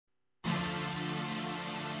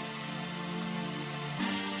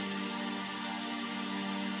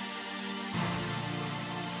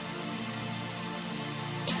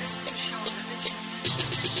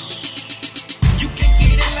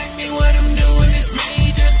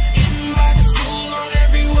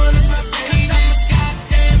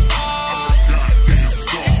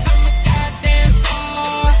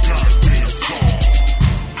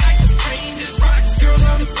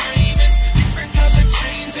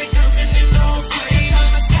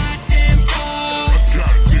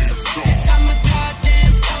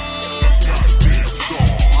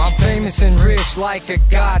and rich like a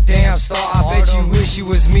goddamn star. I bet you wish you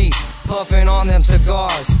was me, puffing on them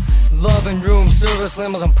cigars, loving room service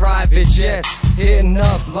limos and private jets, hitting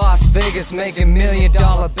up Las Vegas, making $1 million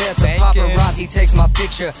bets. A paparazzi takes my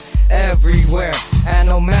picture everywhere, and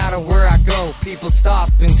no matter where I go, people stop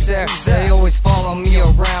and stare. They always follow me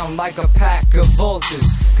around like a pack of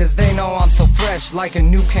vultures, cause they know I'm so fresh like a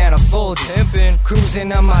new can of Folgers.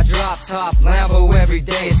 Cruising on my drop top Lambo every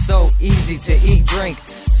day. It's so easy to eat, drink,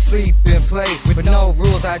 sleep and play with no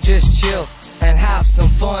rules. I just chill and have some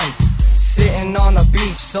fun, sitting on the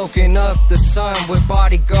beach, soaking up the sun with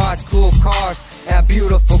bodyguards, cool cars, and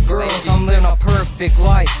beautiful girls. I'm living a perfect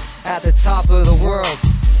life at the top of the world.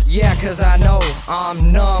 Yeah, cause I know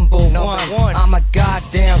I'm number one. I'm a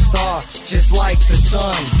goddamn star, just like the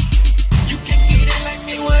sun. You can get it like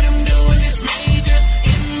me, what I'm doing is major.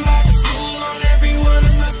 Inbox school on every one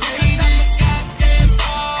of my pages. I'm a goddamn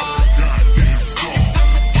star. I'm a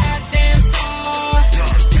goddamn star.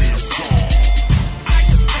 I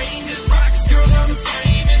just ranges, rocks, girl, I'm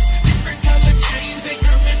famous. Different color chains, they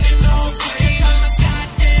coming in all flavors. I'm a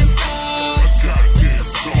goddamn star.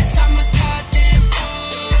 Yes, I'm a goddamn star.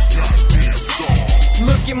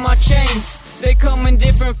 Look at my chains, they come in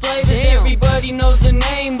different flavors. Everybody knows the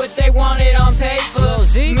name, but they want it on paper. Lil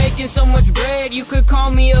Zeke. Making so much bread, you could call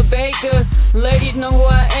me a baker. Ladies know who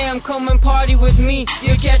I am, come and party with me.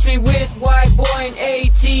 You'll catch me with White Boy and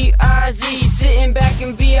Atiz, sitting back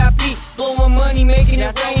in VIP, blowing money, making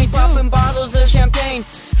it rain, popping bottles of champagne,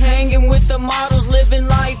 hanging with the models, living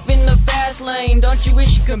life in the fast lane. Don't you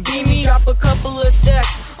wish you could be me? Drop a couple of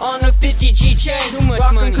stacks on a 50G chain. Too much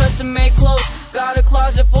Rockin' money. custom made clothes, got a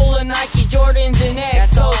closet full of Nikes, Jordans, and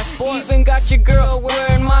Atiz. Even got your girl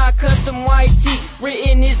wearing my custom white tee.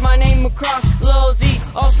 Written is my name across, Lil Zeke,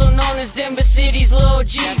 also known as Denver City's Lil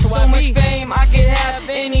G. So much fame, I could have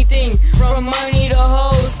anything, from money to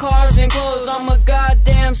hoes, cars and clothes. I'm a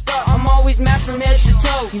goddamn star, I'm always matched from head to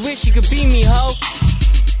toe. You wish you could be me, ho.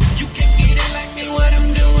 You can get it like me, what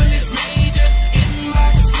I'm doing is major.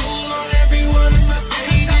 Inbox school on every one of my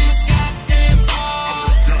pages. I'm a goddamn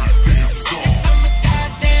star. I'm a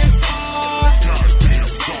goddamn star.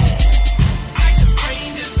 I just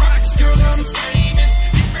ranges, rocks, girl, I'm famous.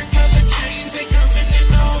 Different color chains, they coming in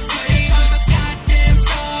all flavors. I'm a goddamn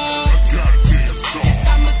star. Yes,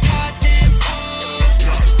 I'm a goddamn star.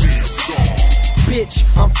 Bitch,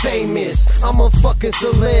 I'm famous, I'm a fucking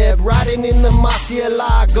celeb, riding in the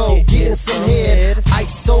Murcielago, getting some head.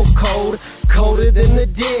 Ice so cold, colder than the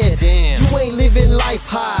dead. You ain't living life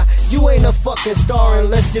high, you ain't a fucking star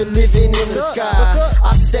unless you're living in the sky.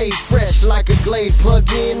 I stay fresh like a Glade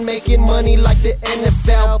plug-in, making money like the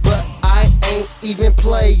NFL, but I ain't even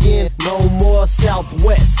playing no more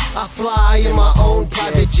Southwest. I fly in my own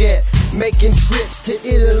private jet, making trips to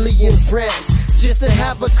Italy and France, just to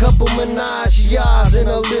have a couple menages and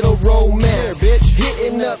a little romance.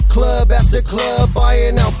 Hitting up club after club,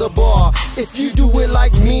 buying out the bar. If you do it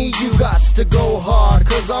like me, you got to go hard,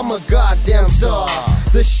 cause I'm a goddamn star.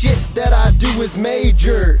 The shit that I do is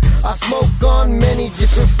major, I smoke on many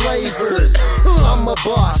different flavors. I'm a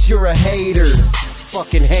boss, you're a hater,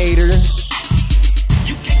 fucking hater.